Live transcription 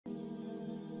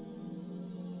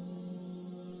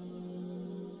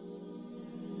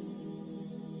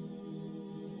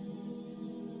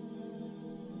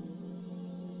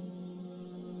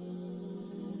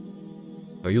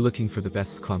Are you looking for the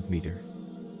best clamp meter?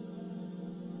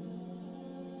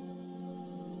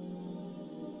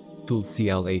 Tool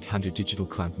CL800 Digital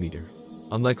Clamp Meter.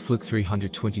 Unlike Fluke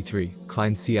 323,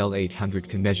 Klein CL800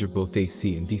 can measure both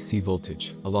AC and DC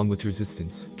voltage, along with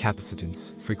resistance,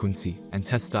 capacitance, frequency, and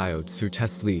test diodes through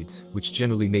test leads, which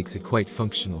generally makes it quite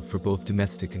functional for both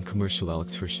domestic and commercial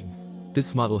electrician.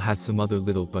 This model has some other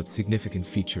little but significant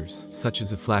features, such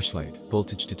as a flashlight,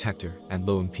 voltage detector, and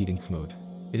low impedance mode.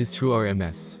 It is true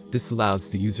TRMS. This allows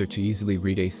the user to easily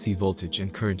read AC voltage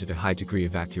and current at a high degree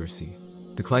of accuracy.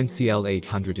 The Klein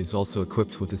CL800 is also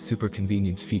equipped with a super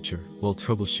convenient feature while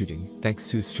troubleshooting, thanks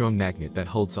to a strong magnet that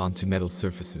holds onto metal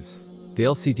surfaces. The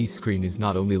LCD screen is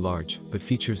not only large, but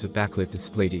features a backlit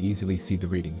display to easily see the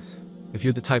readings. If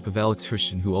you're the type of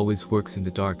electrician who always works in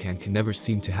the dark and can never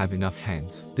seem to have enough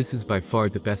hands, this is by far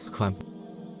the best clamp.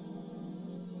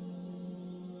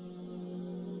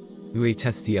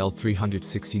 Etekcity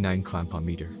DL369 clamp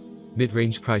meter.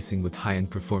 Mid-range pricing with high-end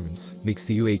performance makes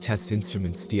the Test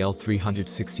Instruments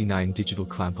DL369 digital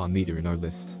clamp-on meter in our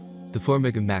list. The 4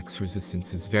 max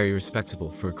resistance is very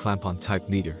respectable for a clamp-on type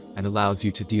meter and allows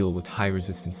you to deal with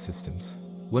high-resistance systems.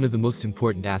 One of the most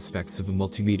important aspects of a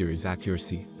multimeter is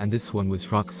accuracy, and this one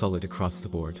was rock solid across the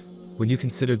board. When you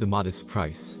consider the modest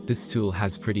price, this tool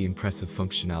has pretty impressive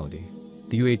functionality.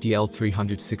 The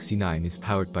DL369 is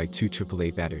powered by 2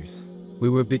 AAA batteries. We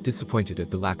were a bit disappointed at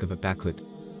the lack of a backlit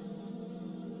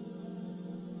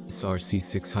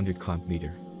MSRC600 clamp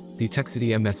meter. The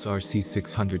Tecxicity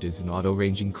MSRC600 is an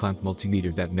auto-ranging clamp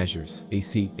multimeter that measures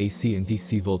AC and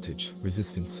DC voltage,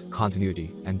 resistance,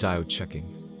 continuity, and diode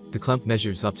checking. The clamp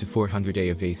measures up to 400 A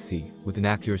of AC, with an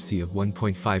accuracy of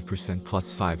 1.5%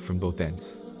 plus 5 from both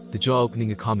ends. The jaw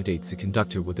opening accommodates a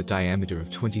conductor with a diameter of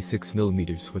 26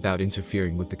 mm without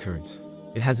interfering with the current.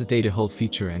 It has a data hold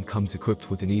feature and comes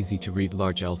equipped with an easy-to-read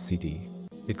large LCD.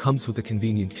 It comes with a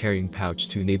convenient carrying pouch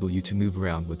to enable you to move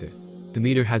around with it. The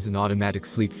meter has an automatic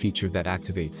sleep feature that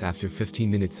activates after 15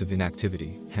 minutes of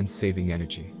inactivity, hence saving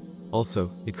energy.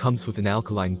 Also, it comes with an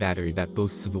alkaline battery that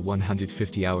boasts of a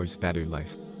 150 hours battery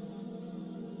life.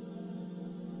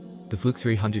 The Fluke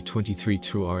 323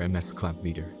 True RMS Clamp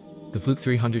Meter. The Fluke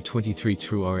 323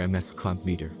 True RMS Clamp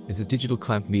Meter is a digital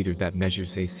clamp meter that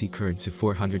measures AC current to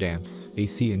 400 amps,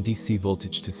 AC and DC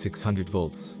voltage to 600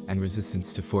 volts, and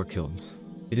resistance to 4 ohms.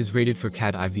 It is rated for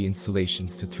CATIV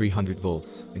installations to 300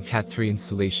 volts, and CAT3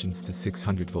 installations to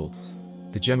 600 volts.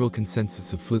 The general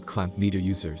consensus of Fluke clamp meter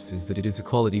users is that it is a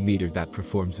quality meter that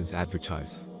performs as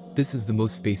advertised. This is the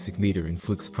most basic meter in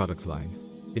Fluke's product line.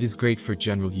 It is great for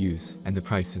general use, and the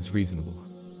price is reasonable.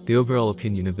 The overall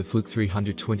opinion of the Fluke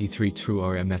 323 True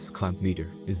RMS clamp meter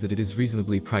is that it is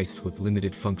reasonably priced with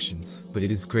limited functions, but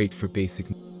it is great for basic.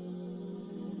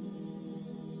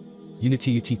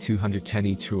 Unity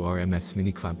UT210E True RMS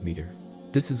Mini Clamp Meter.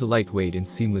 This is a lightweight and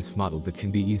seamless model that can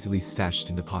be easily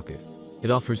stashed in the pocket. It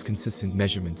offers consistent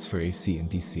measurements for AC and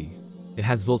DC. It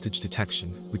has voltage detection,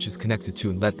 which is connected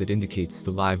to an LED that indicates the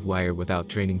live wire without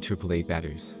draining AAA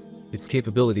batteries. Its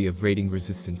capability of rating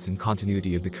resistance and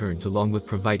continuity of the current along with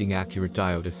providing accurate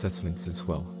diode assessments as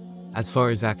well. As far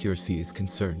as accuracy is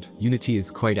concerned, Unity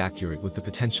is quite accurate with the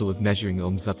potential of measuring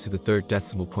ohms up to the third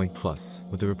decimal point plus,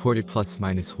 with a reported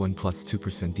 ±1 plus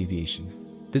 2% deviation.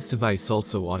 This device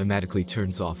also automatically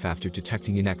turns off after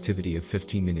detecting inactivity of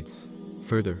 15 minutes.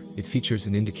 Further, it features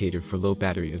an indicator for low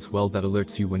battery as well that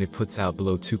alerts you when it puts out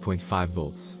below 2.5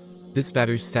 volts. This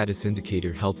battery status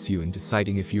indicator helps you in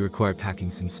deciding if you require packing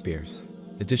some spares.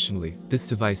 Additionally, this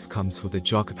device comes with a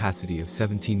jaw capacity of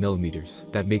 17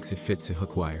 mm that makes it fit to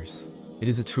hook wires. It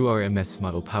is a true RMS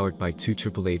model powered by 2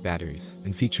 AAA batteries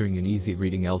and featuring an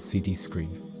easy-reading LCD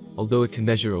screen. Although it can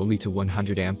measure only to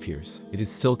 100 amperes, it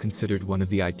is still considered one of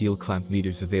the ideal clamp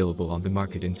meters available on the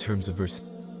market in terms of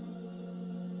versatility.